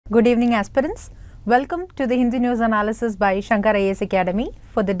Good evening aspirants. Welcome to the Hindi News Analysis by Shankar IAS Academy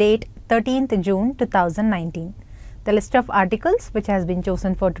for the date 13th June 2019. The list of articles which has been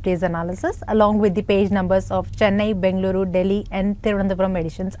chosen for today's analysis along with the page numbers of Chennai, Bengaluru, Delhi and Thiruvananthapuram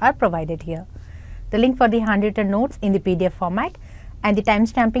editions are provided here. The link for the handwritten notes in the PDF format and the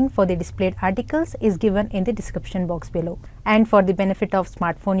timestamping for the displayed articles is given in the description box below. And for the benefit of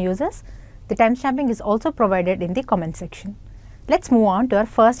smartphone users, the timestamping is also provided in the comment section. Let's move on to our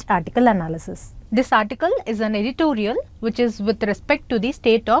first article analysis. This article is an editorial which is with respect to the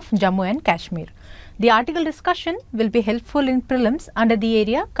state of Jammu and Kashmir. The article discussion will be helpful in prelims under the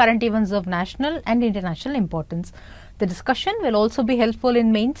area current events of national and international importance. The discussion will also be helpful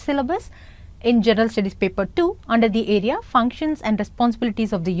in main syllabus in General Studies Paper 2 under the area Functions and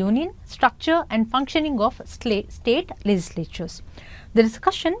Responsibilities of the Union, Structure and Functioning of State Legislatures. The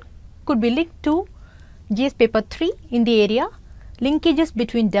discussion could be linked to GS Paper 3 in the area Linkages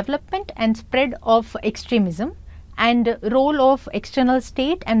between development and spread of extremism and role of external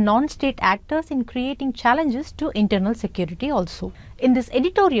state and non-state actors in creating challenges to internal security also. In this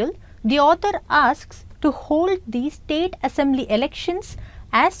editorial, the author asks to hold the state assembly elections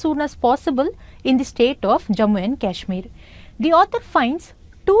as soon as possible in the state of Jammu and Kashmir. The author finds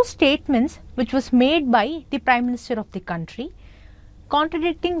two statements which was made by the Prime Minister of the country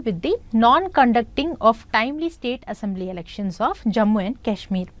contradicting with the non-conducting of timely state assembly elections of Jammu and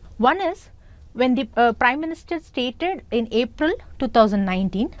Kashmir. One is when the Prime Minister stated in April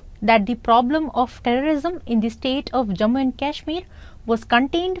 2019 that the problem of terrorism in the state of Jammu and Kashmir was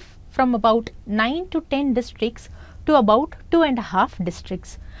contained from about 9 to 10 districts to about 2.5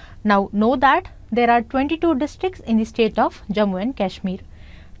 districts. Now know that there are 22 districts in the state of Jammu and Kashmir.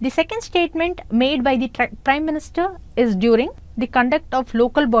 The second statement made by the Prime Minister is during the conduct of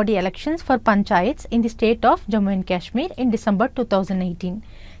local body elections for panchayats in the state of Jammu and Kashmir in December 2018.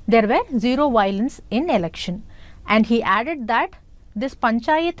 There were zero violence in election, and he added that this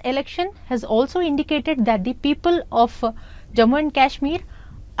panchayat election has also indicated that the people of Jammu and Kashmir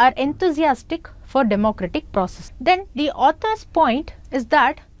are enthusiastic for democratic process. Then the author's point is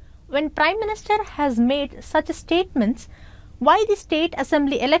that when Prime Minister has made such statements, why the state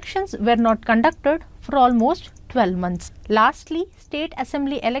assembly elections were not conducted for almost 12 months. Lastly, state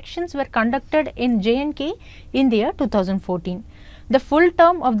assembly elections were conducted in J&K in the year 2014. The full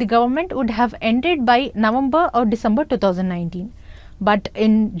term of the government would have ended by November or December 2019. But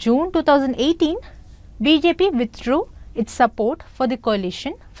in June 2018, BJP withdrew its support for the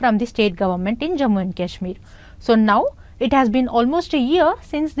coalition from the state government in Jammu and Kashmir. So now it has been almost a year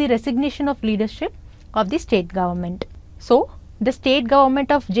since the resignation of leadership of the state government. So the state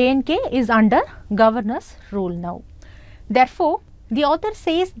government of J&K is under governor's rule now. Therefore, the author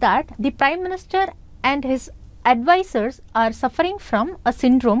says that the Prime Minister and his advisors are suffering from a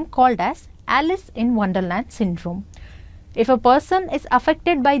syndrome called as Alice in Wonderland syndrome. If a person is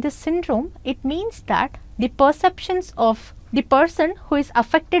affected by this syndrome, it means that the perceptions of the person who is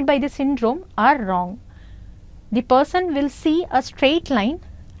affected by the syndrome are wrong. The person will see a straight line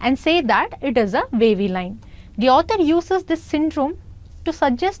and say that it is a wavy line. The author uses this syndrome to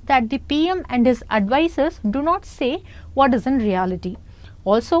suggest that the PM and his advisors do not say what is in reality.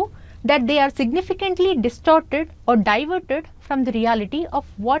 Also, that they are significantly distorted or diverted from the reality of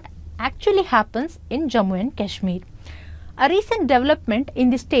what actually happens in Jammu and Kashmir. A recent development in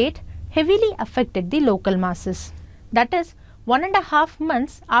the state heavily affected the local masses. That is, 1.5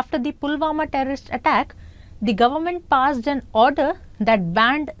 months after the Pulwama terrorist attack, the government passed an order that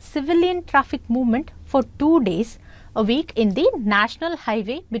banned civilian traffic movement for 2 days a week in the national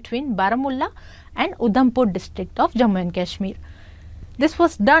highway between Baramulla and Udhampur district of Jammu and Kashmir. This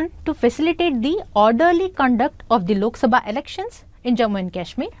was done to facilitate the orderly conduct of the Lok Sabha elections in Jammu and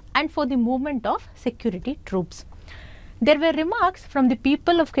Kashmir and for the movement of security troops. There were remarks from the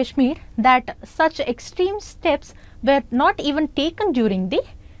people of Kashmir that such extreme steps were not even taken during the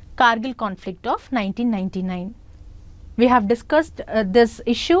Kargil conflict of 1999. We have discussed this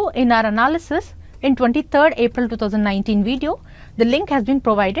issue in our analysis in 23rd April 2019 video. The link has been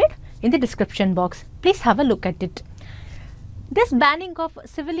provided in the description box. Please have a look at it. This banning of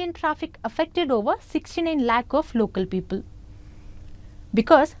civilian traffic affected over 69 lakh of local people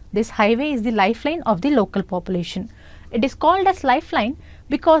because this highway is the lifeline of the local population. It is called as lifeline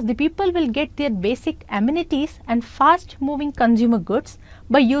because the people will get their basic amenities and fast moving consumer goods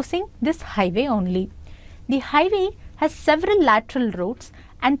by using this highway only. The highway has several lateral roads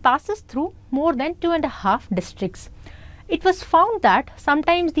and passes through more than 2.5 districts. It was found that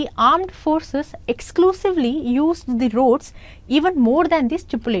sometimes the armed forces exclusively used the roads even more than the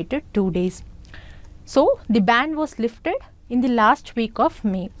stipulated 2 days. So the ban was lifted in the last week of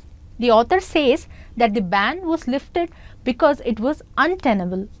May. The author says that the ban was lifted because it was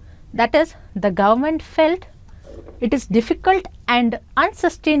untenable. That is, the government felt it is difficult and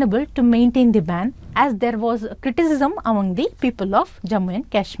unsustainable to maintain the ban, as there was criticism among the people of Jammu and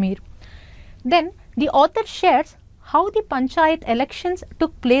Kashmir. Then the author shares how the panchayat elections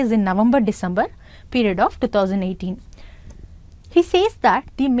took place in November-December period of 2018. He says that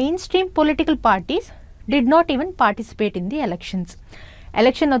the mainstream political parties did not even participate in the elections.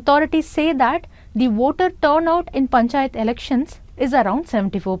 Election authorities say that the voter turnout in panchayat elections is around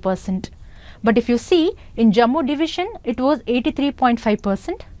 74%. But if you see, in Jammu division it was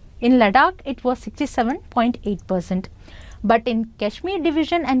 83.5%, in Ladakh it was 67.8%. But in Kashmir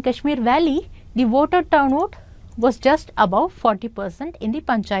division and Kashmir Valley, the voter turnout was just above 40% in the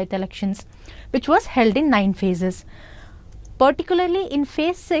panchayat elections, which was held in 9 phases. Particularly in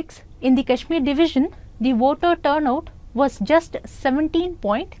phase 6 in the Kashmir division, the voter turnout was just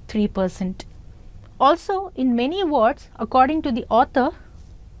 17.3%. Also, in many wards, according to the author,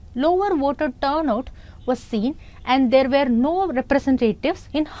 lower voter turnout was seen, and there were no representatives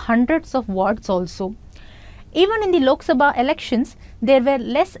in hundreds of wards also. Even in the Lok Sabha elections, there were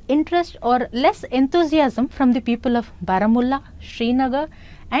less interest or less enthusiasm from the people of Baramulla, Srinagar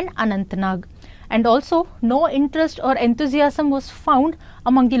and Anantnag. And also no interest or enthusiasm was found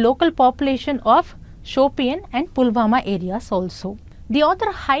among the local population of Shopian and Pulwama areas also. The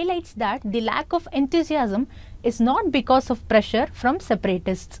author highlights that the lack of enthusiasm is not because of pressure from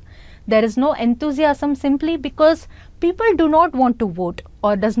separatists. There is no enthusiasm simply because people do not want to vote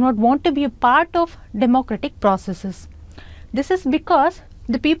or does not want to be a part of democratic processes. This is because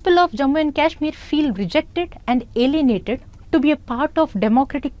the people of Jammu and Kashmir feel rejected and alienated to be a part of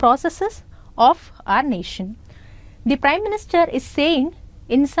democratic processes of our nation. The Prime Minister is saying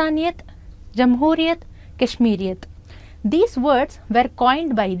Insaniyat, Jamhuriyat, Kashmiriyat. These words were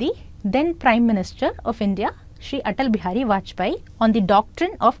coined by the then Prime Minister of India, Shri Atal Bihari Vajpayee, on the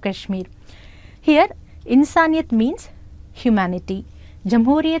doctrine of Kashmir. Here, Insaniyat means humanity,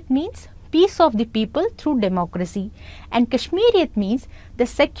 Jamhuriyat means peace of the people through democracy, and Kashmiriyat means the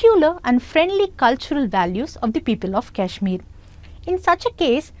secular and friendly cultural values of the people of Kashmir. In such a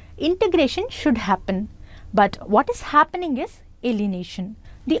case, integration should happen, but what is happening is alienation.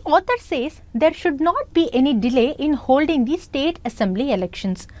 The author says there should not be any delay in holding the state assembly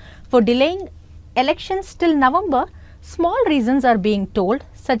elections. For delaying elections till November, small reasons are being told,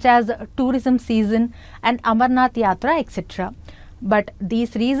 such as tourism season and Amarnath Yatra, etc. But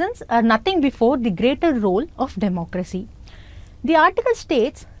these reasons are nothing before the greater role of democracy. The article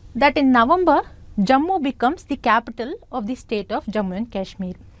states that in November, Jammu becomes the capital of the state of Jammu and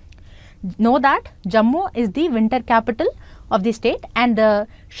Kashmir. Know that Jammu is the winter capital of the state and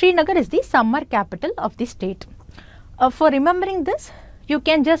Srinagar is the summer capital of the state. For remembering this, you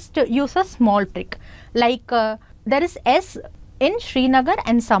can just use a small trick, like there is S in Srinagar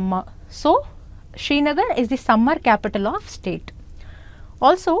and summer. So, Srinagar is the summer capital of state.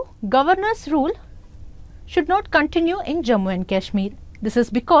 Also, governor's rule should not continue in Jammu and Kashmir. This is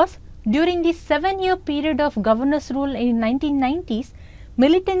because during the 7-year period of governor's rule in 1990s,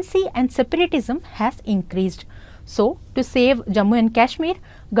 militancy and separatism has increased. So, to save Jammu and Kashmir,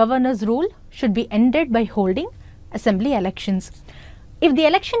 governor's rule should be ended by holding assembly elections. If the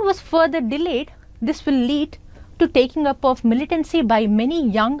election was further delayed, this will lead to taking up of militancy by many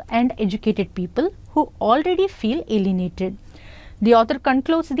young and educated people who already feel alienated. The author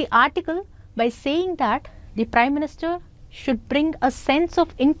concludes the article by saying that the Prime Minister should bring a sense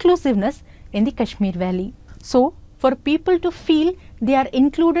of inclusiveness in the Kashmir Valley. So, for people to feel they are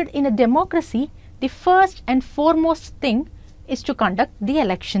included in a democracy, the first and foremost thing is to conduct the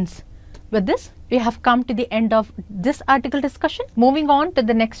elections. With this, we have come to the end of this article discussion. Moving on to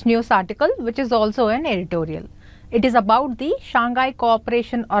the next news article, which is also an editorial. It is about the Shanghai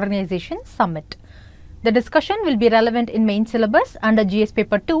Cooperation Organization Summit. The discussion will be relevant in main syllabus under GS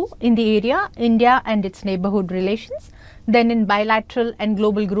paper 2 in the area India and its neighborhood relations, then in bilateral and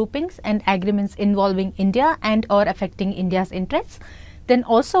global groupings and agreements involving India and or affecting India's interests, then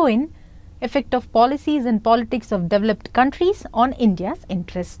also in effect of policies and politics of developed countries on India's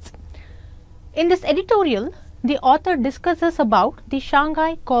interests. In this editorial, the author discusses about the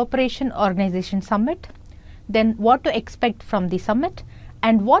Shanghai Cooperation Organization Summit, then what to expect from the summit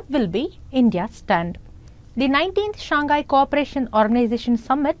and what will be India's stand. The 19th Shanghai Cooperation Organization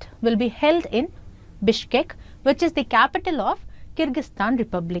Summit will be held in Bishkek, which is the capital of Kyrgyzstan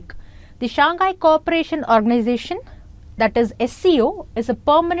Republic. The Shanghai Cooperation Organization, that is SCO, is a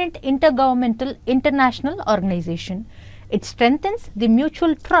permanent intergovernmental international organization. It strengthens the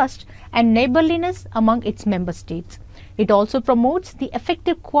mutual trust and neighborliness among its member states. It also promotes the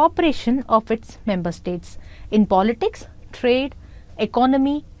effective cooperation of its member states in politics, trade,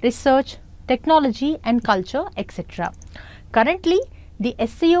 economy, research, technology and culture, etc. Currently, the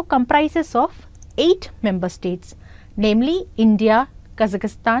SCO comprises of 8 member states, namely India,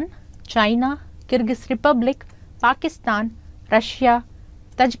 Kazakhstan, China, Kyrgyz Republic, Pakistan, Russia,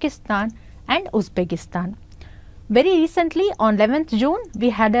 Tajikistan and Uzbekistan. Very recently on 11th June, we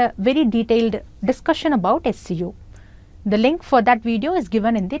had a very detailed discussion about SCO. The link for that video is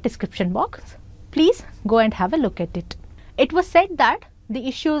given in the description box. Please go and have a look at it. It was said that the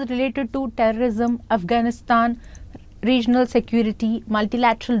issues related to terrorism, Afghanistan, regional security,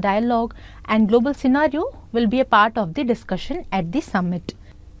 multilateral dialogue and global scenario will be a part of the discussion at the summit.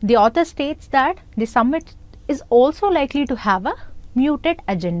 The author states that the summit is also likely to have a muted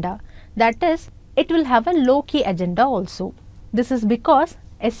agenda, that is, it will have a low-key agenda also. This is because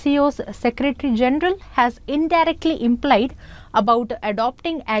SCO's Secretary General has indirectly implied about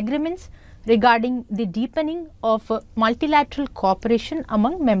adopting agreements regarding the deepening of multilateral cooperation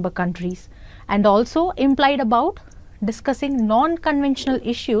among member countries, and also implied about discussing non-conventional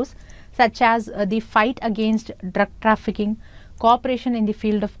issues such as the fight against drug trafficking, cooperation in the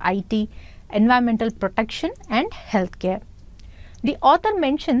field of IT, environmental protection and healthcare. The author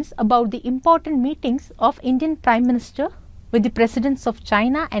mentions about the important meetings of Indian Prime Minister with the presidents of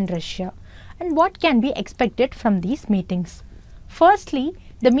China and Russia and what can be expected from these meetings. Firstly,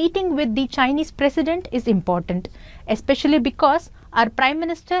 the meeting with the Chinese president is important, especially because our Prime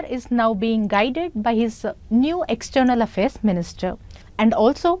Minister is now being guided by his new External Affairs Minister. And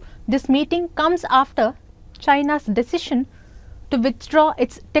also, this meeting comes after China's decision to withdraw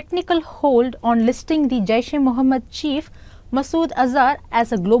its technical hold on listing the Jaish-e-Mohammed chief Masood Azhar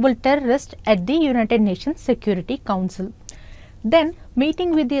as a global terrorist at the United Nations Security Council. Then,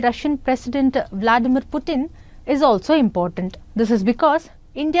 meeting with the Russian President Vladimir Putin is also important. This is because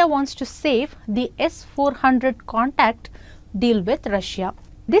India wants to save the S-400 contact deal with Russia.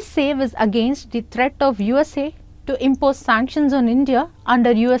 This save is against the threat of USA to impose sanctions on India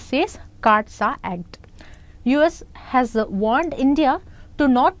under USA's CARD-SA Act. US has warned India to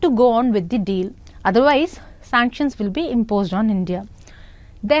not to go on with the deal, otherwise sanctions will be imposed on India.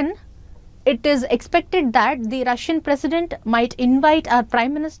 Then it is expected that the Russian president might invite our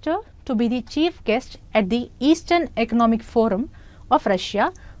Prime Minister to be the chief guest at the Eastern Economic Forum of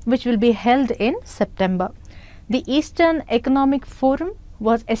Russia, which will be held in September. The Eastern Economic Forum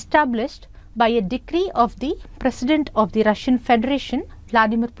was established by a decree of the President of the Russian Federation,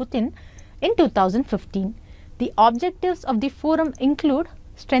 Vladimir Putin, in 2015. The objectives of the forum include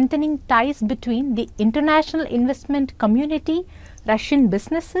strengthening ties between the international investment community, Russian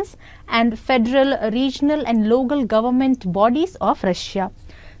businesses and federal, regional and local government bodies of Russia.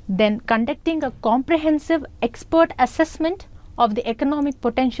 Then conducting a comprehensive expert assessment of the economic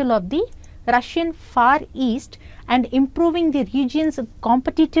potential of the Russian Far East and improving the region's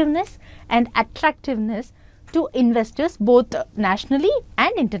competitiveness and attractiveness to investors both nationally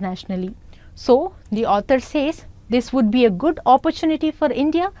and internationally. So, the author says this would be a good opportunity for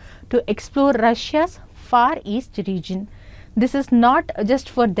India to explore Russia's Far East region. This is not just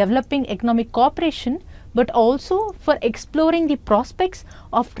for developing economic cooperation, but also for exploring the prospects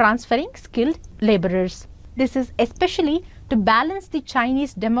of transferring skilled laborers. This is especially to balance the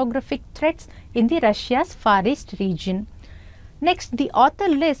Chinese demographic threats in the Russia's Far East region. Next, the author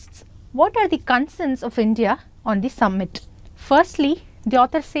lists what are the concerns of India on the summit. Firstly, the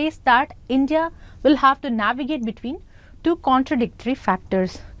author says that India will have to navigate between two contradictory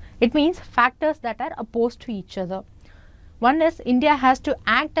factors. It means factors that are opposed to each other. One is India has to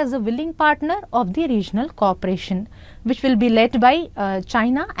act as a willing partner of the regional cooperation, which will be led by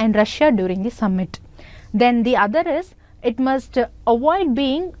China and Russia during the summit. Then the other is it must avoid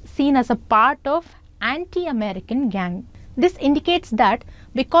being seen as a part of anti-American gang. This indicates that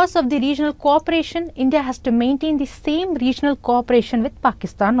because of the regional cooperation, India has to maintain the same regional cooperation with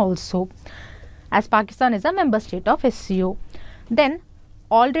Pakistan also, as Pakistan is a member state of SCO. Then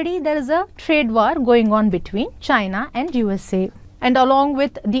already there is a trade war going on between China and USA, and along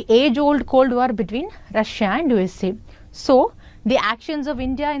with the age-old Cold War between Russia and USA. So the actions of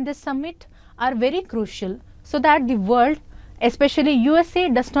India in this summit are very crucial so that the world, especially USA,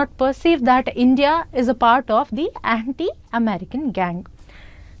 does not perceive that India is a part of the anti-American gang.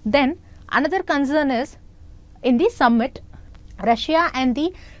 Then another concern is in the summit, Russia and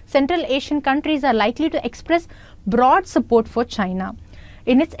the Central Asian countries are likely to express broad support for China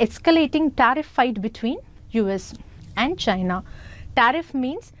in its escalating tariff fight between US and China. Tariff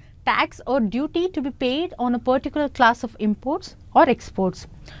means tax or duty to be paid on a particular class of imports or exports.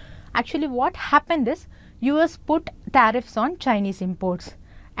 Actually, what happened is US put tariffs on Chinese imports.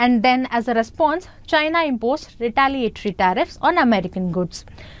 And then as a response, China imposed retaliatory tariffs on American goods.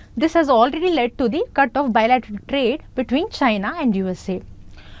 This has already led to the cut of bilateral trade between China and USA.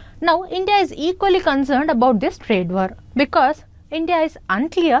 Now, India is equally concerned about this trade war because India is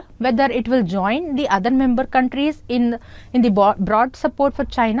unclear whether it will join the other member countries in the broad support for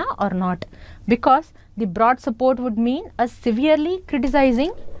China or not, because the broad support would mean a severely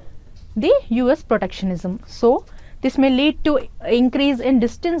criticizing the US protectionism. So, this may lead to increase in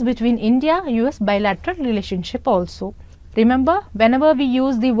distance between India-US bilateral relationship also. Remember, whenever we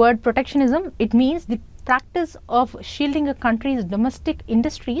use the word protectionism, it means the practice of shielding a country's domestic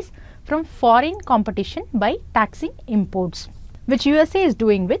industries from foreign competition by taxing imports, which USA is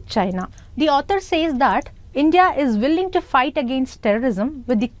doing with China. The author says that India is willing to fight against terrorism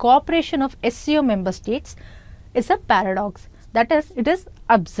with the cooperation of SCO member states is a paradox. That is, it is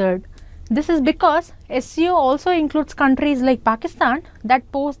absurd. This is because SCO also includes countries like Pakistan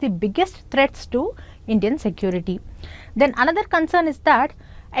that pose the biggest threats to Indian security. Then another concern is that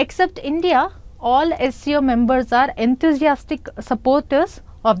except India, all SCO members are enthusiastic supporters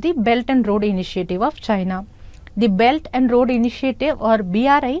of the Belt and Road Initiative of China. The Belt and Road Initiative, or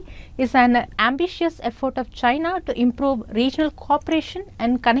BRI, is an ambitious effort of China to improve regional cooperation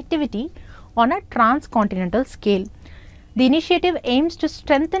and connectivity on a transcontinental scale. The initiative aims to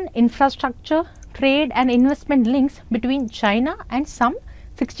strengthen infrastructure, trade and investment links between China and some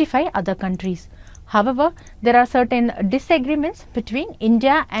 65 other countries. However, there are certain disagreements between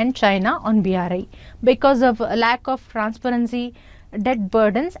India and China on BRI because of lack of transparency, debt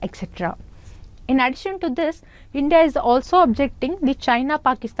burdens, etc. In addition to this, India is also objecting the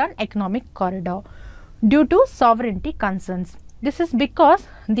China-Pakistan economic corridor due to sovereignty concerns. This is because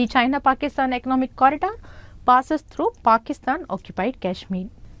the China-Pakistan economic corridor passes through Pakistan-occupied Kashmir.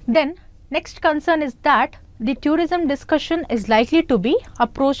 Then, next concern is that the tourism discussion is likely to be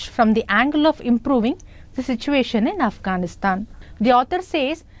approached from the angle of improving the situation in Afghanistan. The author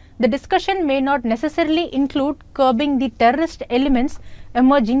says the discussion may not necessarily include curbing the terrorist elements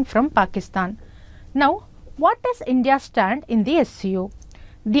emerging from Pakistan. Now, what does India stand in the SCO?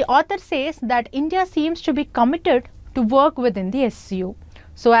 The author says that India seems to be committed to work within the SCO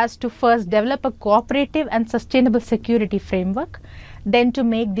so as to first develop a cooperative and sustainable security framework, then to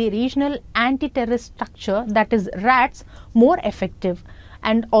make the regional anti-terrorist structure, that is RATS, more effective,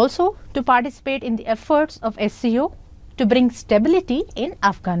 and also to participate in the efforts of SCO to bring stability in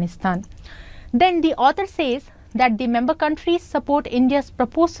Afghanistan. Then the author says that the member countries support India's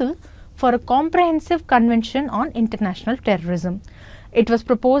proposal for a comprehensive convention on international terrorism. It was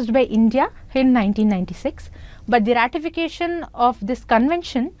proposed by India in 1996, but the ratification of this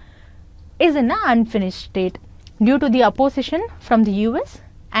convention is in an unfinished state due to the opposition from the US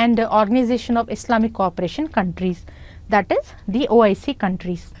and the Organization of Islamic Cooperation countries, that is the OIC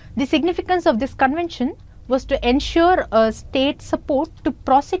countries. The significance of this convention was to ensure state support to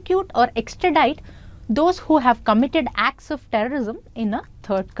prosecute or extradite those who have committed acts of terrorism in a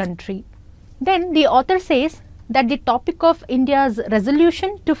third country. Then the author says that the topic of India's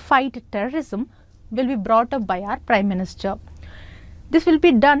resolution to fight terrorism will be brought up by our Prime Minister. This will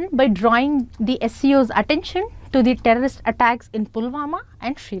be done by drawing the SCO's attention to the terrorist attacks in Pulwama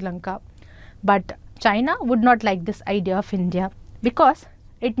and Sri Lanka. But China would not like this idea of India because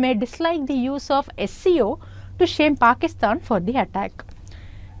it may dislike the use of SCO to shame Pakistan for the attack.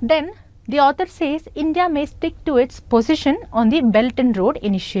 Then the author says India may stick to its position on the Belt and Road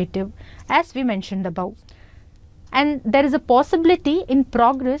Initiative, as we mentioned above. And there is a possibility in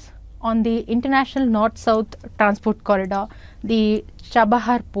progress on the International North-South Transport Corridor, the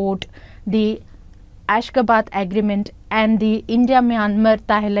Chabahar Port, the Ashgabat Agreement and the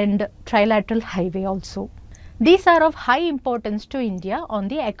India-Myanmar-Thailand Trilateral Highway also. These are of high importance to India on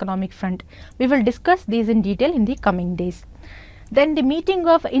the economic front. We will discuss these in detail in the coming days. Then the meeting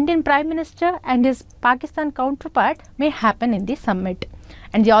of Indian Prime Minister and his Pakistan counterpart may happen in the summit.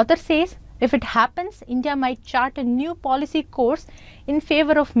 And the author says if it happens, India might chart a new policy course in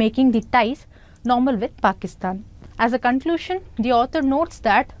favor of making the ties normal with Pakistan. As a conclusion, the author notes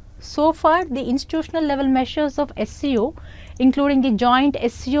that so far the institutional level measures of SCO, including the joint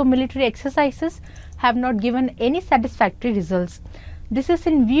SCO military exercises, have not given any satisfactory results. This is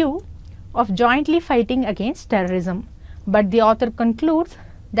in view of jointly fighting against terrorism. But the author concludes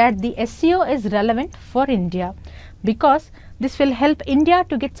that the SCO is relevant for India because this will help India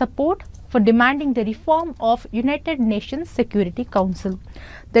to get support for demanding the reform of United Nations Security Council.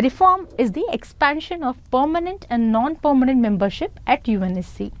 The reform is the expansion of permanent and non-permanent membership at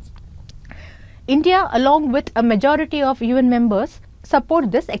UNSC. India, along with a majority of UN members,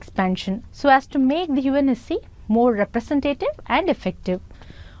 support this expansion so as to make the UNSC more representative and effective.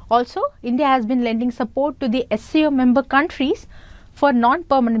 Also, India has been lending support to the SCO member countries for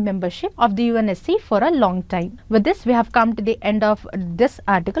non-permanent membership of the UNSC for a long time. With this, we have come to the end of this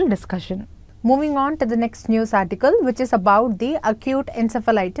article discussion. Moving on to the next news article, which is about the acute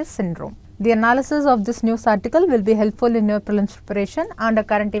encephalitis syndrome. The analysis of this news article will be helpful in your prelims preparation under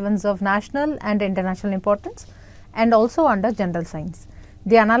current events of national and international importance and also under general science.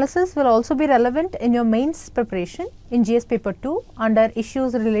 The analysis will also be relevant in your mains preparation in GS paper 2 under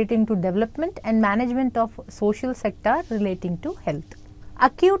issues relating to development and management of social sector relating to health.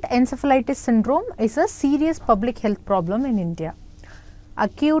 Acute encephalitis syndrome is a serious public health problem in India.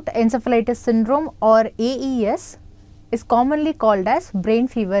 Acute encephalitis syndrome or AES is commonly called as brain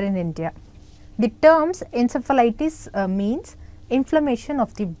fever in India. The terms encephalitis means inflammation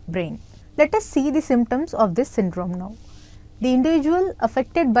of the brain. Let us see the symptoms of this syndrome now. The individual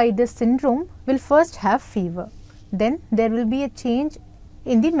affected by this syndrome will first have fever. Then there will be a change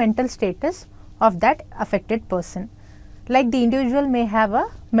in the mental status of that affected person. Like the individual may have a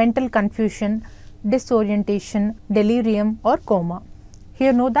mental confusion, disorientation, delirium or coma.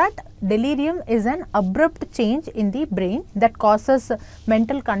 Here know that delirium is an abrupt change in the brain that causes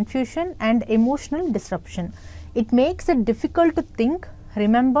mental confusion and emotional disruption. It makes it difficult to think,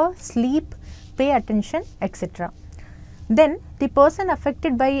 remember, sleep, pay attention, etc. Then the person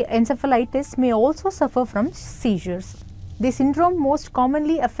affected by encephalitis may also suffer from seizures. The syndrome most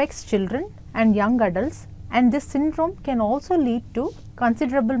commonly affects children and young adults, and this syndrome can also lead to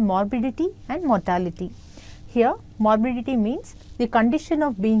considerable morbidity and mortality. Here morbidity means the condition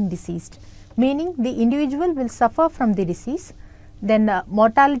of being deceased, meaning the individual will suffer from the disease. Then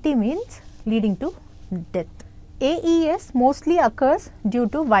mortality means leading to death. AES mostly occurs due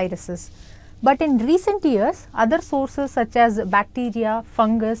to viruses. But in recent years, other sources such as bacteria,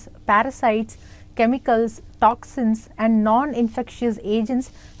 fungus, parasites, chemicals, toxins and non-infectious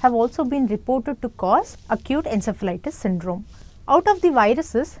agents have also been reported to cause acute encephalitis syndrome. Out of the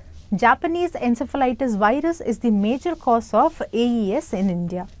viruses, Japanese encephalitis virus is the major cause of AES in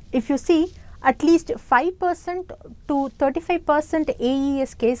India. If you see, at least 5% to 35%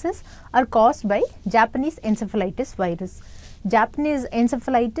 AES cases are caused by Japanese encephalitis virus. Japanese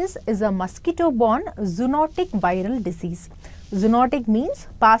encephalitis is a mosquito-borne zoonotic viral disease. Zoonotic means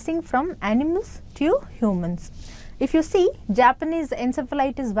passing from animals to humans. If you see, Japanese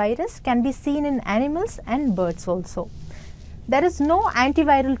encephalitis virus can be seen in animals and birds also. There is no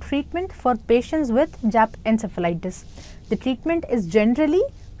antiviral treatment for patients with encephalitis. The treatment is generally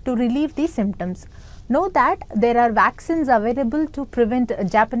to relieve the symptoms. Know that there are vaccines available to prevent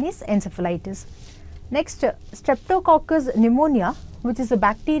Japanese encephalitis. Next, Streptococcus pneumonia, which is a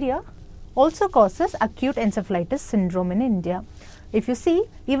bacteria, also causes acute encephalitis syndrome in India. If you see,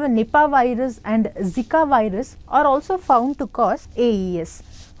 even Nipah virus and Zika virus are also found to cause AES.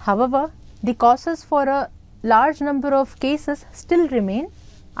 However, the causes for a large number of cases still remain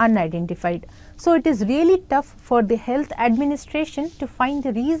unidentified. So, it is really tough for the health administration to find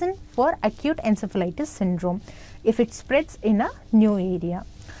the reason for acute encephalitis syndrome if it spreads in a new area.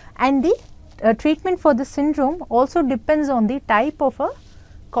 And the treatment for the syndrome also depends on the type of a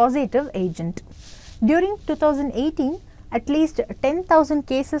causative agent. During 2018, at least 10,000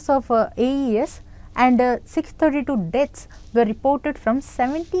 cases of AES and 632 deaths were reported from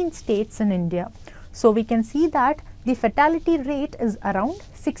 17 states in India. So, we can see that the fatality rate is around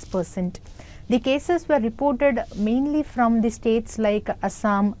 6%. The cases were reported mainly from the states like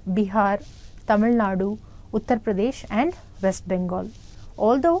Assam, Bihar, Tamil Nadu, Uttar Pradesh and West Bengal.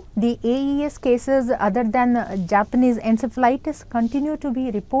 Although the AES cases other than Japanese encephalitis continue to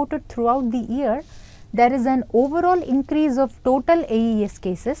be reported throughout the year, there is an overall increase of total AES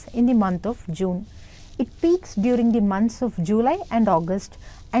cases in the month of June. It peaks during the months of July and August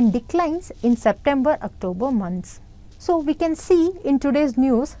and declines in September-October months. So, we can see in today's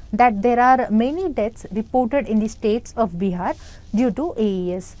news that there are many deaths reported in the states of Bihar due to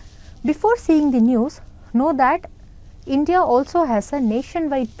AES. Before seeing the news, know that India also has a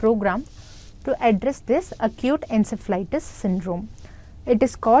nationwide program to address this acute encephalitis syndrome. It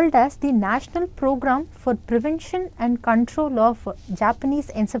is called as the National Program for Prevention and Control of Japanese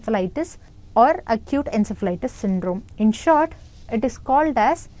Encephalitis or Acute Encephalitis Syndrome. In short, it is called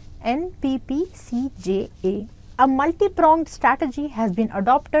as NPPCJA. A multi-pronged strategy has been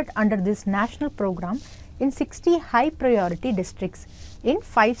adopted under this national program in 60 high priority districts in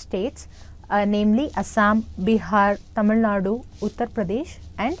 5 states, namely Assam, Bihar, Tamil Nadu, Uttar Pradesh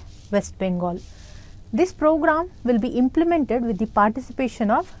and West Bengal. This program will be implemented with the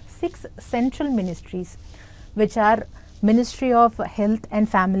participation of 6 central ministries, which are Ministry of Health and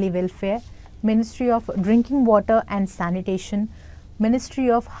Family Welfare, Ministry of Drinking Water and Sanitation, Ministry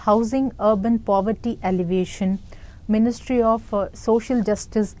of Housing, Urban Poverty Alleviation, Ministry of Social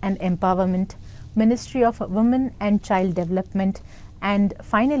Justice and Empowerment, Ministry of Women and Child Development, and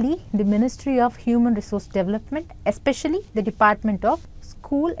finally the Ministry of Human Resource Development, especially the Department of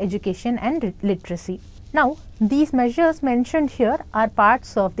School Education and Literacy. Now, these measures mentioned here are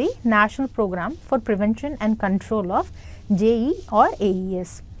parts of the National Program for Prevention and Control of JE or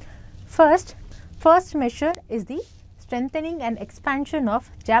AES. First measure is the strengthening and expansion of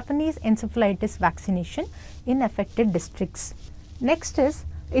Japanese encephalitis vaccination in affected districts. Next is,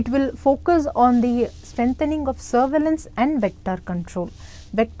 it will focus on the strengthening of surveillance and vector control.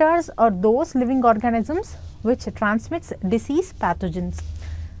 Vectors are those living organisms which transmits disease pathogens.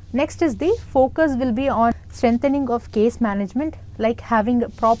 Next is the focus will be on strengthening of case management, like having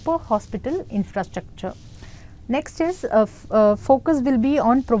proper hospital infrastructure. Next is focus will be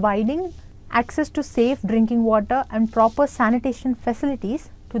on providing access to safe drinking water and proper sanitation facilities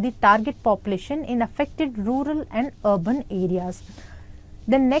to the target population in affected rural and urban areas.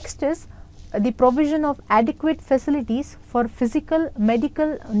 Then next is the provision of adequate facilities for physical,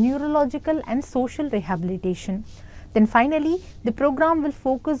 medical, neurological and social rehabilitation. Then finally, the program will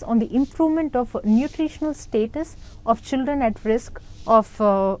focus on the improvement of nutritional status of children at risk of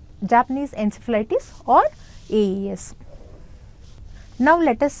Japanese encephalitis or AES. Now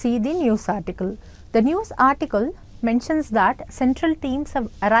let us see the news article. The news article mentions that central teams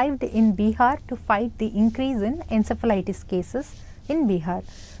have arrived in Bihar to fight the increase in encephalitis cases in Bihar.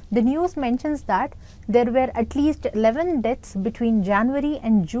 The news mentions that there were at least 11 deaths between January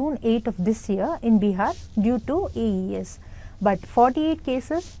and June 8 of this year in Bihar due to AES, but 48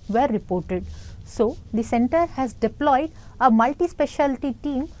 cases were reported. So, the center has deployed a multi-specialty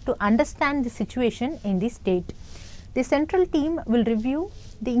team to understand the situation in the state. The central team will review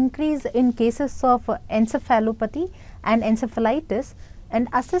the increase in cases of encephalopathy and encephalitis and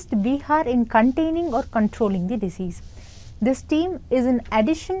assist Bihar in containing or controlling the disease. This team is in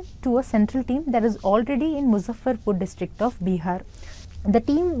addition to a central team that is already in Muzaffarpur district of Bihar. The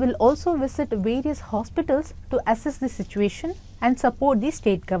team will also visit various hospitals to assess the situation and support the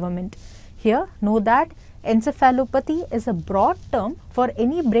state government. Here, know that encephalopathy is a broad term for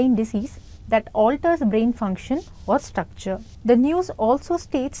any brain disease that alters brain function or structure. The news also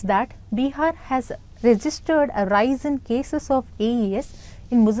states that Bihar has registered a rise in cases of AES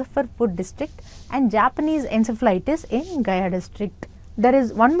in Muzaffarpur district and Japanese encephalitis in Gaya district. There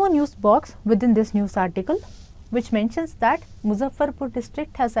is one more news box within this news article which mentions that Muzaffarpur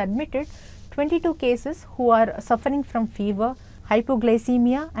district has admitted 22 cases who are suffering from fever,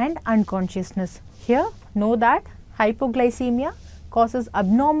 hypoglycemia and unconsciousness. Here, know that hypoglycemia causes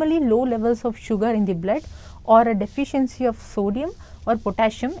abnormally low levels of sugar in the blood or a deficiency of sodium or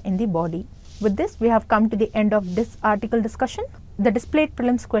potassium in the body. With this, we have come to the end of this article discussion. The displayed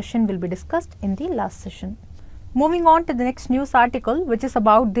prelims question will be discussed in the last session. Moving on to the next news article, which is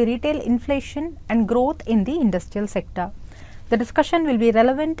about the retail inflation and growth in the industrial sector. The discussion will be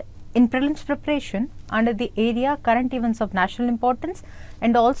relevant in prelims preparation under the area current events of national importance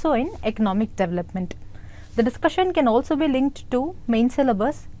and also in economic development. The discussion can also be linked to main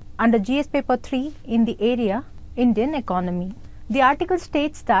syllabus under GS paper 3 in the area Indian economy. The article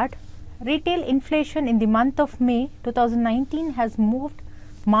states that retail inflation in the month of May 2019 has moved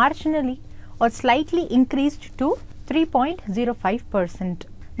marginally or slightly increased to 3.05%.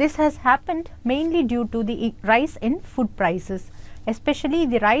 This has happened mainly due to the rise in food prices, especially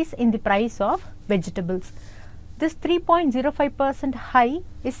the rise in the price of vegetables. This 3.05% high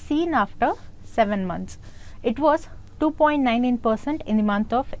is seen after 7 months. It was 2.99% in the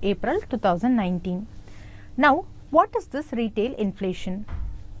month of April 2019. Now, what is this retail inflation?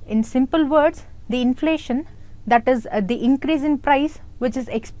 In simple words, the inflation, that is the increase in price which is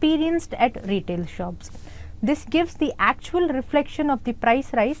experienced at retail shops. This gives the actual reflection of the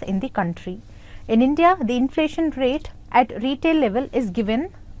price rise in the country. In India, the inflation rate at retail level is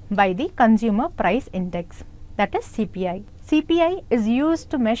given by the Consumer Price Index, that is CPI. CPI is used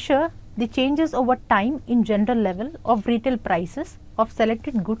to measure the changes over time in general level of retail prices of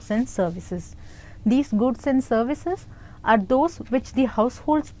selected goods and services. These goods and services are those which the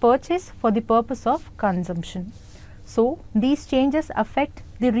households purchase for the purpose of consumption. So, these changes affect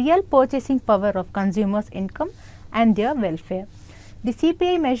the real purchasing power of consumers' income and their welfare. The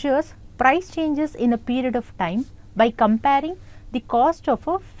CPI measures price changes in a period of time by comparing the cost of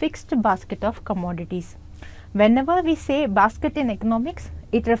a fixed basket of commodities. Whenever we say basket in economics,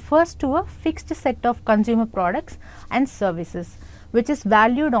 it refers to a fixed set of consumer products and services which is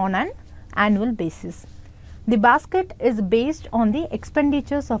valued on an annual basis. The basket is based on the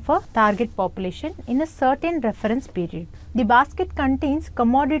expenditures of a target population in a certain reference period. The basket contains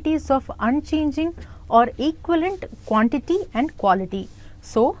commodities of unchanging or equivalent quantity and quality.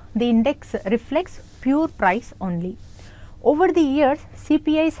 So, the index reflects pure price only. Over the years,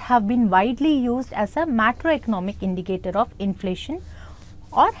 CPIs have been widely used as a macroeconomic indicator of inflation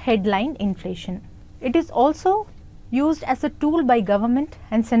or headline inflation. It is also used as a tool by government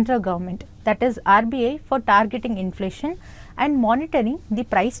and central government, that is RBI, for targeting inflation and monitoring the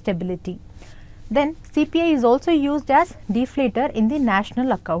price stability. Then CPI is also used as deflator in the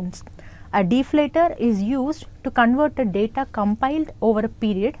national accounts. A deflator is used to convert the data compiled over a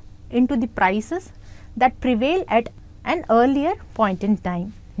period into the prices that prevail at an earlier point in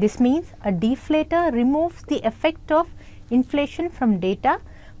time. This means a deflator removes the effect of inflation from data,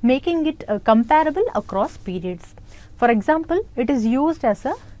 making it comparable across periods. For example, it is used as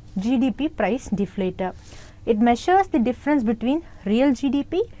a GDP price deflator. It measures the difference between real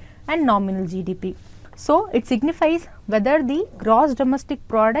GDP and nominal GDP. So, it signifies whether the gross domestic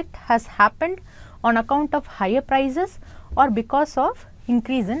product has happened on account of higher prices or because of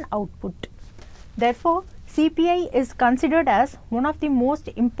increase in output. Therefore, CPI is considered as one of the most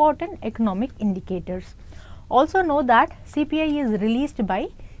important economic indicators. Also know that CPI is released by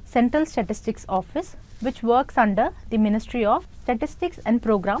Central Statistics Office, which works under the Ministry of Statistics and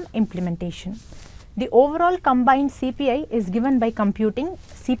Program Implementation. The overall combined CPI is given by computing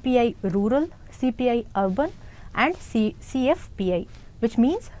CPI rural, CPI urban and CFPI, which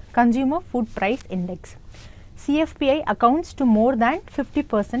means Consumer Food Price Index. CFPI accounts to more than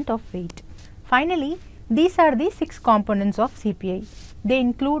 50% of weight. Finally, these are the 6 components of CPI. They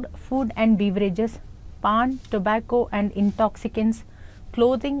include food and beverages, pan, tobacco and intoxicants,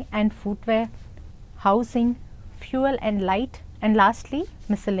 clothing and footwear, housing, fuel and light, and lastly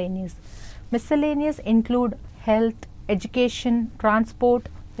miscellaneous. Miscellaneous include health, education, transport,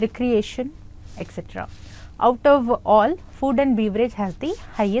 recreation, etc. Out of all, food and beverage has the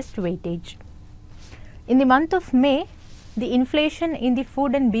highest weightage. In the month of May, the inflation in the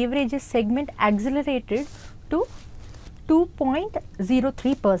food and beverages segment accelerated to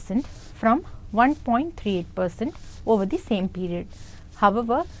 2.03% from 1.38% over the same period.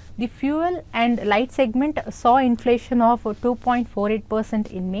 However, the fuel and light segment saw inflation of 2.48%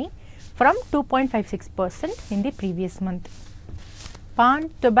 in May from 2.56% in the previous month.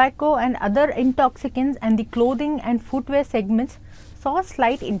 Pan, tobacco and other intoxicants and the clothing and footwear segments saw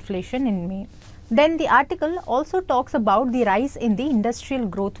slight inflation in May. Then the article also talks about the rise in the industrial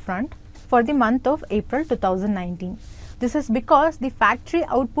growth front for the month of April 2019. This is because the factory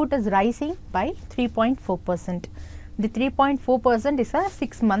output is rising by 3.4%. The 3.4% is a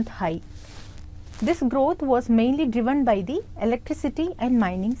 6-month high. This growth was mainly driven by the electricity and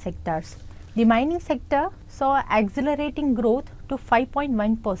mining sectors. The mining sector saw accelerating growth to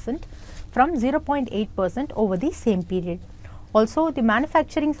 5.1% from 0.8% over the same period. Also, the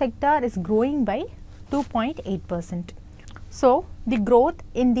manufacturing sector is growing by 2.8%. So, the growth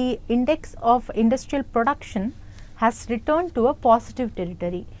in the index of industrial production has returned to a positive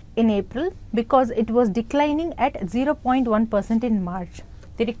territory in April because it was declining at 0.1% in March.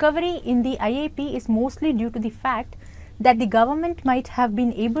 The recovery in the IIP is mostly due to the fact that the government might have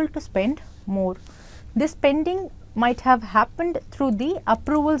been able to spend more. This spending might have happened through the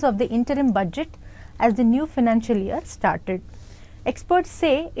approvals of the interim budget as the new financial year started. Experts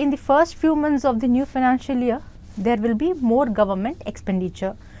say in the first few months of the new financial year, there will be more government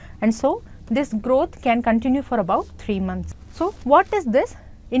expenditure, and so this growth can continue for about 3 months. So, what is this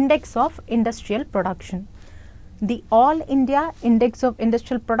Index of Industrial Production? The All India Index of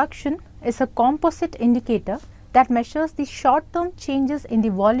Industrial Production is a composite indicator that measures the short-term changes in the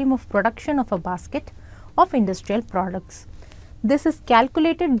volume of production of a basket of industrial products. This is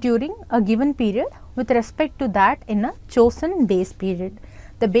calculated during a given period with respect to that in a chosen base period.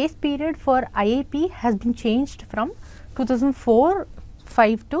 The base period for IIP has been changed from 2004-5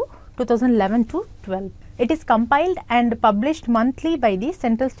 to 2011-12. It is compiled and published monthly by the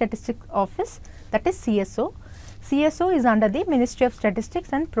Central Statistics Office, that is CSO. CSO is under the Ministry of Statistics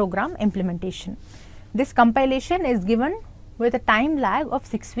and Program Implementation. This compilation is given with a time lag of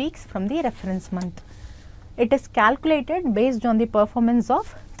 6 weeks from the reference month. It is calculated based on the performance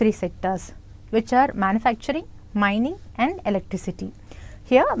of 3 sectors, which are manufacturing, mining and electricity.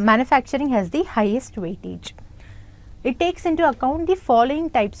 Here, manufacturing has the highest weightage. It takes into account the following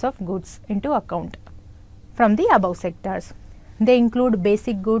types of goods into account from the above sectors. They include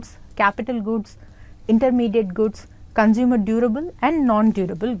basic goods, capital goods, intermediate goods, consumer durable and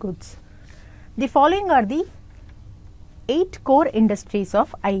non-durable goods. The following are the 8 core industries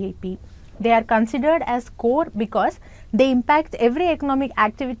of IIP. They are considered as core because they impact every economic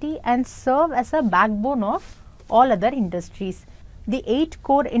activity and serve as a backbone of all other industries. The 8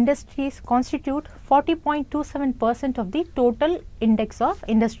 core industries constitute 40.27% of the total index of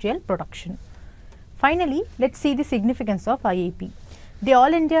industrial production. Finally, let's see the significance of IAP. The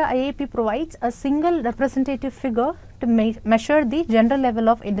All India IAP provides a single representative figure to measure the general level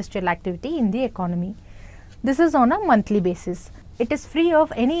of industrial activity in the economy. This is on a monthly basis. It is free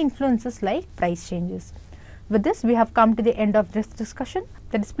of any influences like price changes. With this, we have come to the end of this discussion.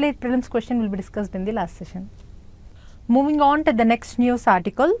 The displayed prelims question will be discussed in the last session. Moving on to the next news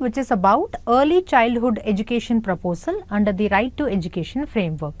article, which is about early childhood education proposal under the Right to Education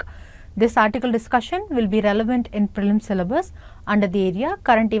framework. This article discussion will be relevant in prelim syllabus under the area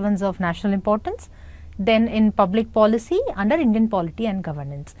current events of national importance, then in public policy under Indian polity and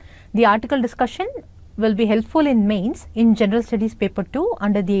governance. The article discussion will be helpful in mains in general studies paper 2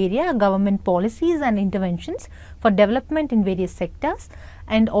 under the area government policies and interventions for development in various sectors,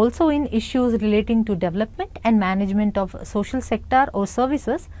 and also in issues relating to development and management of social sector or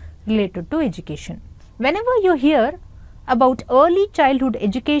services related to education. Whenever you hear about early childhood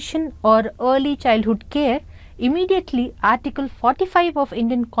education or early childhood care, immediately Article 45 of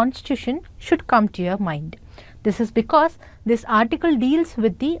Indian Constitution should come to your mind. This is because this article deals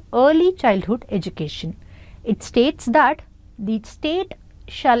with the early childhood education. It states that the state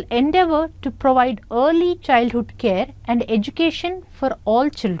shall endeavour to provide early childhood care and education for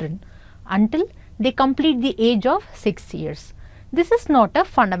all children until they complete the age of 6 years. This is not a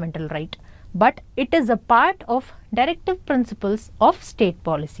fundamental right, but it is a part of directive principles of state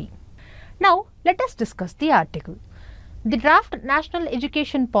policy. Now, let us discuss the article. The draft National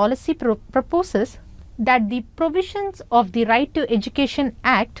Education Policy proposes that the provisions of the Right to Education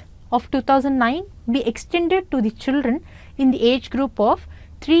Act of 2009 be extended to the children in the age group of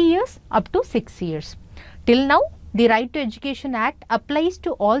 3 years up to 6 years. Till now, the Right to Education Act applies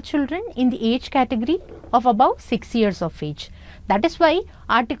to all children in the age category of above 6 years of age. That is why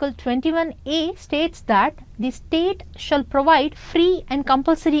Article 21A states that the state shall provide free and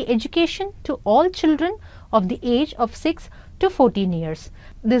compulsory education to all children of the age of 6 to 14 years.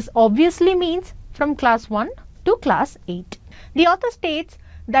 This obviously means from class 1 to class 8. The author states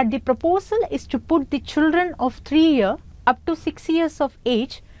that the proposal is to put the children of 3 years up to 6 years of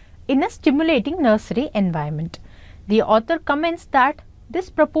age in a stimulating nursery environment. The author comments that this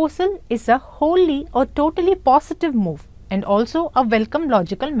proposal is a wholly or totally positive move and also a welcome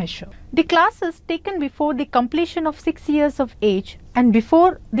logical measure. The classes taken before the completion of 6 years of age and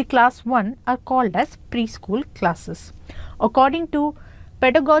before the class 1 are called as preschool classes. According to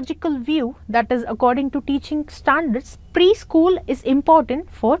pedagogical view, that is according to teaching standards, preschool is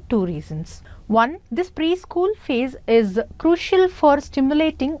important for 2 reasons. One, this preschool phase is crucial for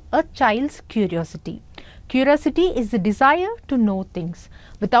stimulating a child's curiosity. Curiosity is the desire to know things.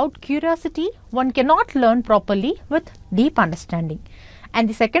 Without curiosity, one cannot learn properly with deep understanding. And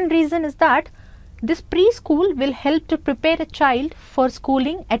the second reason is that this preschool will help to prepare a child for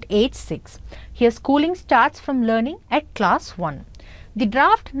schooling at age 6. Here schooling starts from learning at class 1. The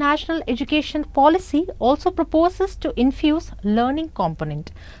draft National Education Policy also proposes to infuse learning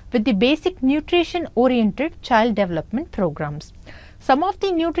component with the basic nutrition-oriented child development programs. Some of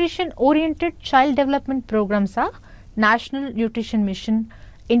the nutrition-oriented child development programs are National Nutrition Mission,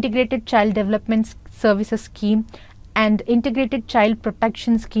 Integrated Child Development Services Scheme, and Integrated Child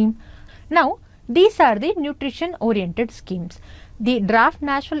Protection Scheme. Now, these are the nutrition-oriented schemes. The draft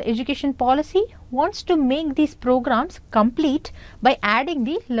National Education Policy wants to make these programs complete by adding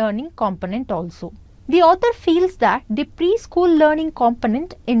the learning component also. The author feels that the preschool learning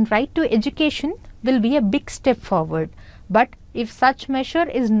component in Right to Education will be a big step forward, but if such measure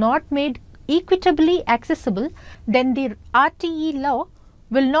is not made equitably accessible, then the RTE law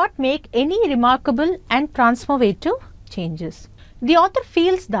will not make any remarkable and transformative changes. The author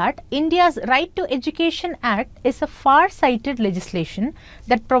feels that India's Right to Education Act is a far-sighted legislation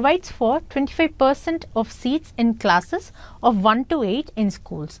that provides for 25% of seats in classes of 1 to 8 in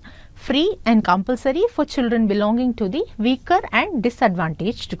schools, free and compulsory for children belonging to the weaker and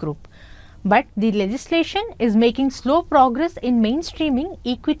disadvantaged group. But the legislation is making slow progress in mainstreaming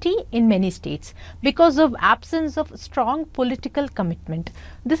equity in many states because of absence of strong political commitment.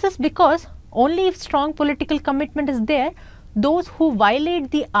 This is because only if strong political commitment is there, those who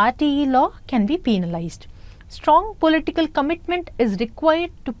violate the RTE law can be penalized. Strong political commitment is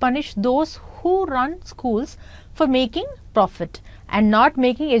required to punish those who run schools for making profit and not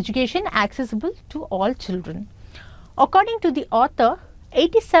making education accessible to all children. According to the author,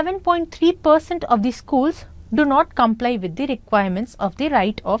 87.3% of the schools do not comply with the requirements of the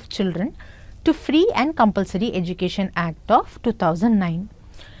Right of Children to Free and Compulsory Education Act of 2009.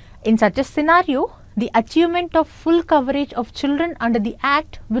 In such a scenario, the achievement of full coverage of children under the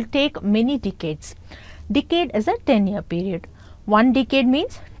Act will take many decades. Decade is a 10-year period. 1 decade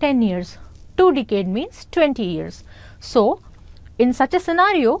means 10 years. 2 decade means 20 years. So, in such a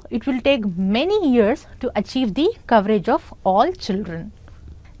scenario, it will take many years to achieve the coverage of all children.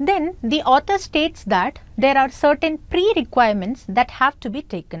 Then, the author states that there are certain pre-requirements that have to be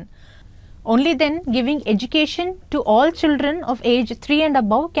taken. Only then giving education to all children of age 3 and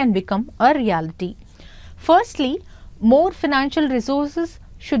above can become a reality. Firstly, more financial resources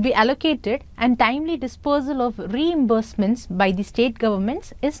should be allocated and timely dispersal of reimbursements by the state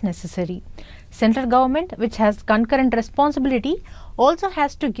governments is necessary. Central government, which has concurrent responsibility, also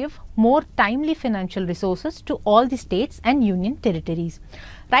has to give more timely financial resources to all the states and union territories.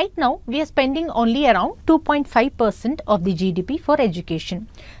 Right now, we are spending only around 2.5% of the GDP for education.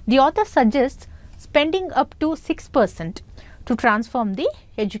 The author suggests spending up to 6% to transform the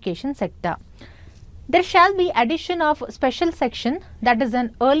education sector. There shall be addition of special section, that is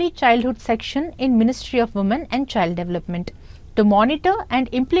an early childhood section in Ministry of Women and Child Development, to monitor and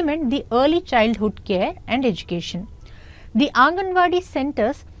implement the early childhood care and education. The Anganwadi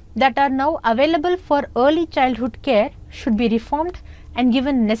centers that are now available for early childhood care should be reformed and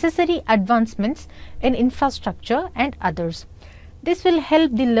given necessary advancements in infrastructure and others. This will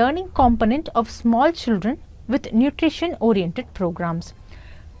help the learning component of small children with nutrition oriented programs.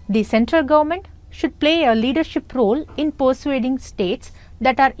 The central government should play a leadership role in persuading states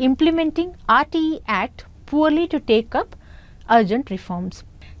that are implementing RTE Act poorly to take up urgent reforms.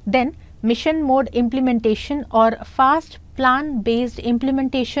 Then, mission mode implementation or fast plan based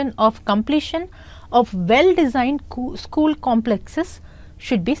implementation of completion of well designed school complexes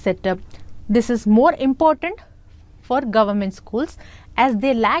should be set up. This is more important for government schools as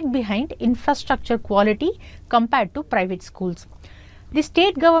they lag behind infrastructure quality compared to private schools. The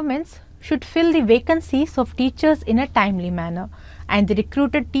state governments should fill the vacancies of teachers in a timely manner, and the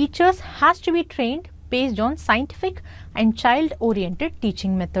recruited teachers has to be trained based on scientific and child oriented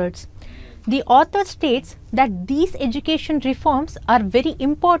teaching methods. The author states that these education reforms are very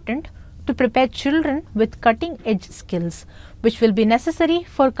important to prepare children with cutting edge skills, which will be necessary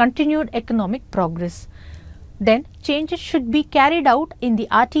for continued economic progress. Then, changes should be carried out in the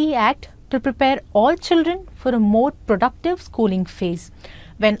RTE Act to prepare all children for a more productive schooling phase.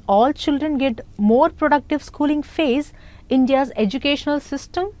 When all children get more productive schooling phase, India's educational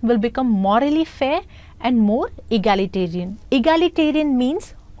system will become morally fair and more egalitarian. Egalitarian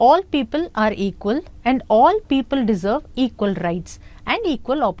means all people are equal and all people deserve equal rights and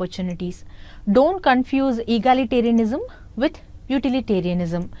equal opportunities. Don't confuse egalitarianism with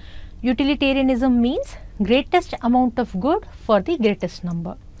utilitarianism. Utilitarianism means greatest amount of good for the greatest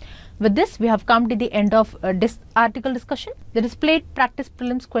number. With this, we have come to the end of this article discussion. The displayed practice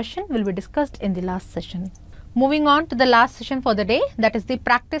prelims question will be discussed in the last session. Moving on to the last session for the day, that is the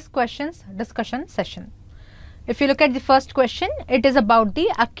practice questions discussion session. If you look at the first question, it is about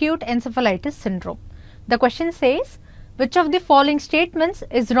the acute encephalitis syndrome. The question says, which of the following statements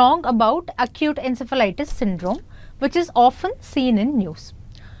is wrong about acute encephalitis syndrome, which is often seen in news?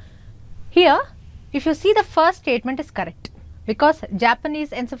 Here, if you see, the first statement is correct, because Japanese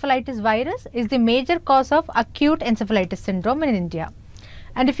encephalitis virus is the major cause of acute encephalitis syndrome in India.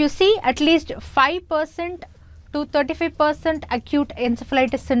 And if you see, at least 5% to 35% acute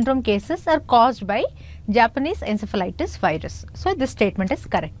encephalitis syndrome cases are caused by Japanese encephalitis virus. So, this statement is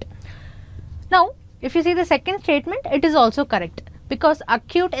correct. Now, if you see the second statement, it is also correct, because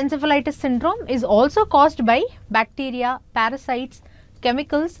acute encephalitis syndrome is also caused by bacteria, parasites,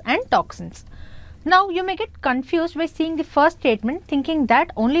 chemicals and toxins. Now, you may get confused by seeing the first statement thinking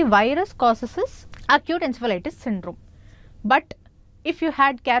that only virus causes acute encephalitis syndrome. But if you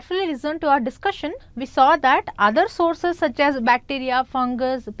had carefully listened to our discussion, we saw that other sources such as bacteria,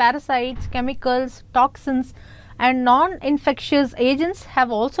 fungus, parasites, chemicals, toxins and non-infectious agents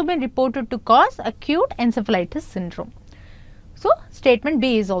have also been reported to cause acute encephalitis syndrome. So, statement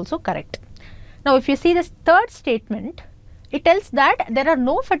B is also correct. Now, if you see this third statement, it tells that there are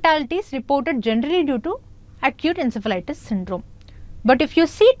no fatalities reported generally due to acute encephalitis syndrome. But if you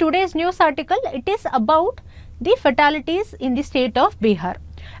see today's news article, it is about the fatalities in the state of Bihar.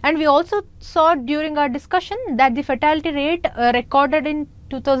 And we also saw during our discussion that the fatality rate recorded in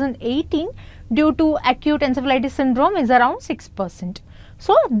 2018 due to acute encephalitis syndrome is around 6%.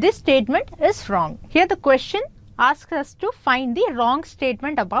 So, this statement is wrong. Here the question asks us to find the wrong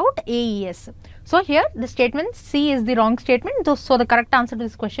statement about AES. So, here the statement C is the wrong statement. So, the correct answer to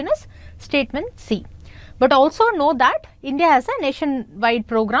this question is statement C. But also know that India has a nationwide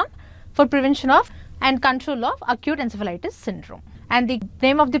program for prevention of and control of acute encephalitis syndrome. And the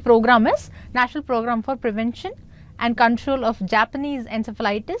name of the program is National Program for Prevention and Control of Japanese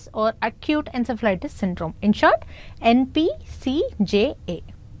Encephalitis or Acute Encephalitis Syndrome, in short NPCJA.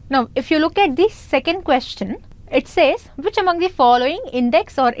 Now, if you look at the second question, it says which among the following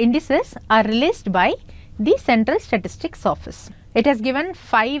index or indices are released by the Central Statistics Office. It has given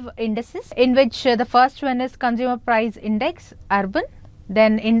 5 indices, in which the first one is Consumer Price Index Urban,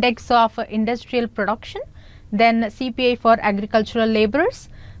 then Index of Industrial Production, then CPI for Agricultural Laborers,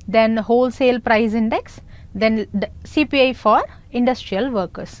 then Wholesale Price Index, then CPI for Industrial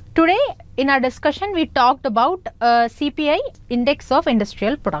Workers. Today in our discussion we talked about CPI, Index of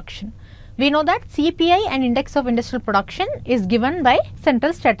Industrial Production. We know that CPI and Index of Industrial Production is given by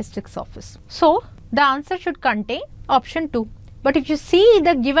Central Statistics Office. So the answer should contain option 2. But if you see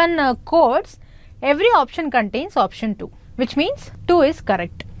the given codes, every option contains option 2, which means 2 is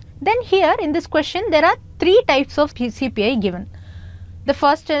correct. Then here in this question there are 3 types of CPI given. The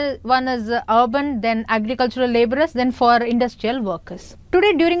first one is urban, then agricultural laborers, then for industrial workers.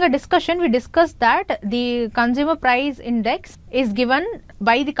 Today during a discussion we discussed that the Consumer Price Index is given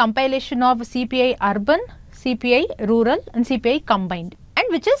by the compilation of CPI urban, CPI rural and CPI combined, and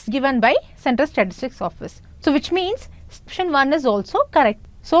which is given by Central Statistics Office. So which means option 1 is also correct.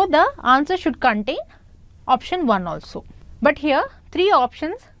 So the answer should contain option 1 also. But here 3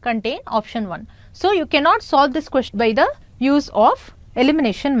 options contain option 1. So you cannot solve this question by the use of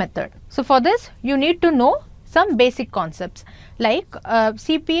elimination method. So for this you need to know some basic concepts like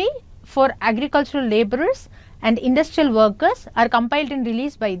CPI for agricultural laborers and industrial workers are compiled and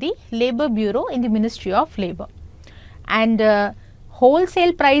released by the Labour Bureau in the Ministry of Labour, and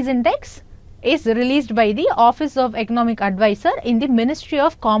Wholesale Price Index is released by the Office of Economic Advisor in the Ministry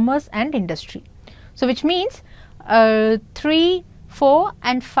of Commerce and Industry. So which means 3, 4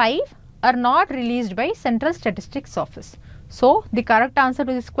 and 5 are not released by Central Statistics Office. So the correct answer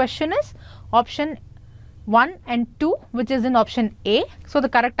to this question is option 1 and 2, which is in option A. So the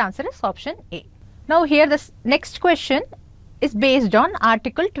correct answer is option A. Now here this next question is based on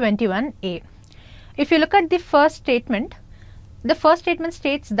Article 21A. If you look at the first statement, the first statement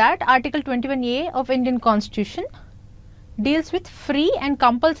states that Article 21A of Indian Constitution deals with free and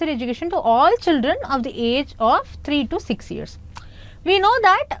compulsory education to all children of the age of 3 to 6 years. We know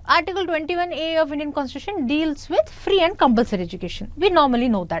that Article 21A of Indian Constitution deals with free and compulsory education. We normally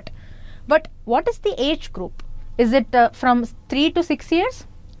know that. But what is the age group? Is it from 3 to 6 years?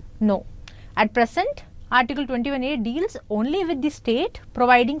 No. At present, Article 21A deals only with the state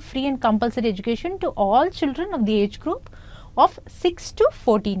providing free and compulsory education to all children of the age group of 6 to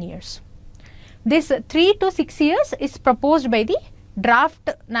 14 years. This 3 to 6 years is proposed by the draft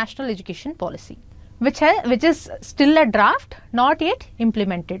National Education Policy, which is still a draft, not yet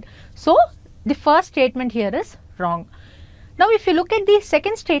implemented. So the first statement here is wrong. Now if you look at the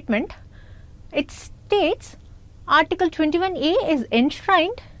second statement, it states Article 21A is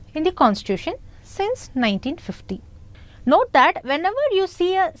enshrined in the Constitution since 1950. Note that whenever you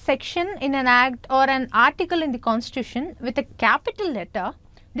see a section in an act or an article in the Constitution with a capital letter,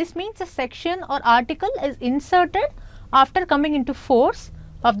 this means a section or article is inserted after coming into force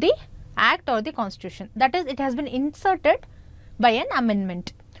of the act or the Constitution. That is, it has been inserted by an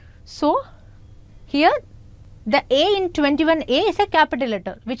amendment. So here the A in 21A is a capital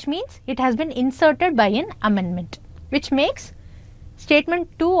letter, which means it has been inserted by an amendment, which makes statement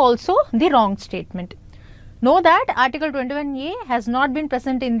 2 also the wrong statement. Know that Article 21A has not been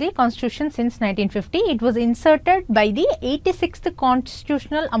present in the Constitution since 1950. It was inserted by the 86th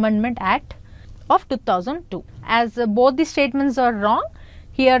Constitutional Amendment Act of 2002. As both the statements are wrong,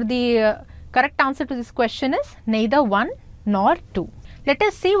 here the correct answer to this question is neither 1 nor 2. Let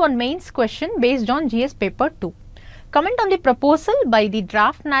us see one mains question based on GS paper 2. Comment on the proposal by the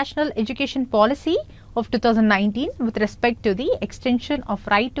draft National Education Policy of 2019 with respect to the extension of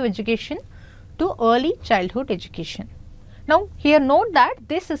right to education to early childhood education. Now here note that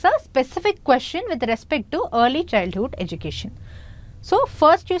this is a specific question with respect to early childhood education. So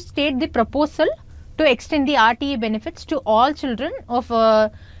first you state the proposal to extend the RTE benefits to all children of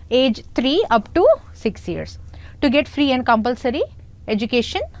age 3 up to 6 years to get free and compulsory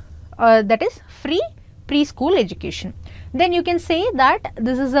education, that is free preschool education. Then you can say that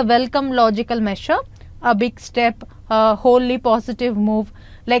this is a welcome logical measure, a big step, a wholly positive move,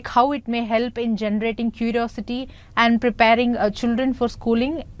 like how it may help in generating curiosity and preparing children for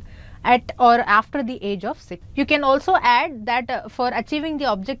schooling at or after the age of 6. You can also add that for achieving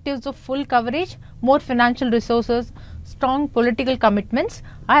the objectives of full coverage, more financial resources, strong political commitments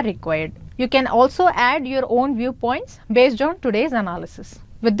are required. You can also add your own viewpoints based on today's analysis.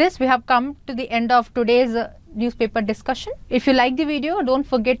 With this, we have come to the end of today's newspaper discussion. If you like the video, don't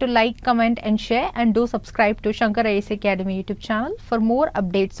forget to like, comment and share, and do subscribe to Shankar IAS Academy YouTube channel for more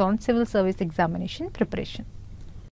updates on civil service examination preparation.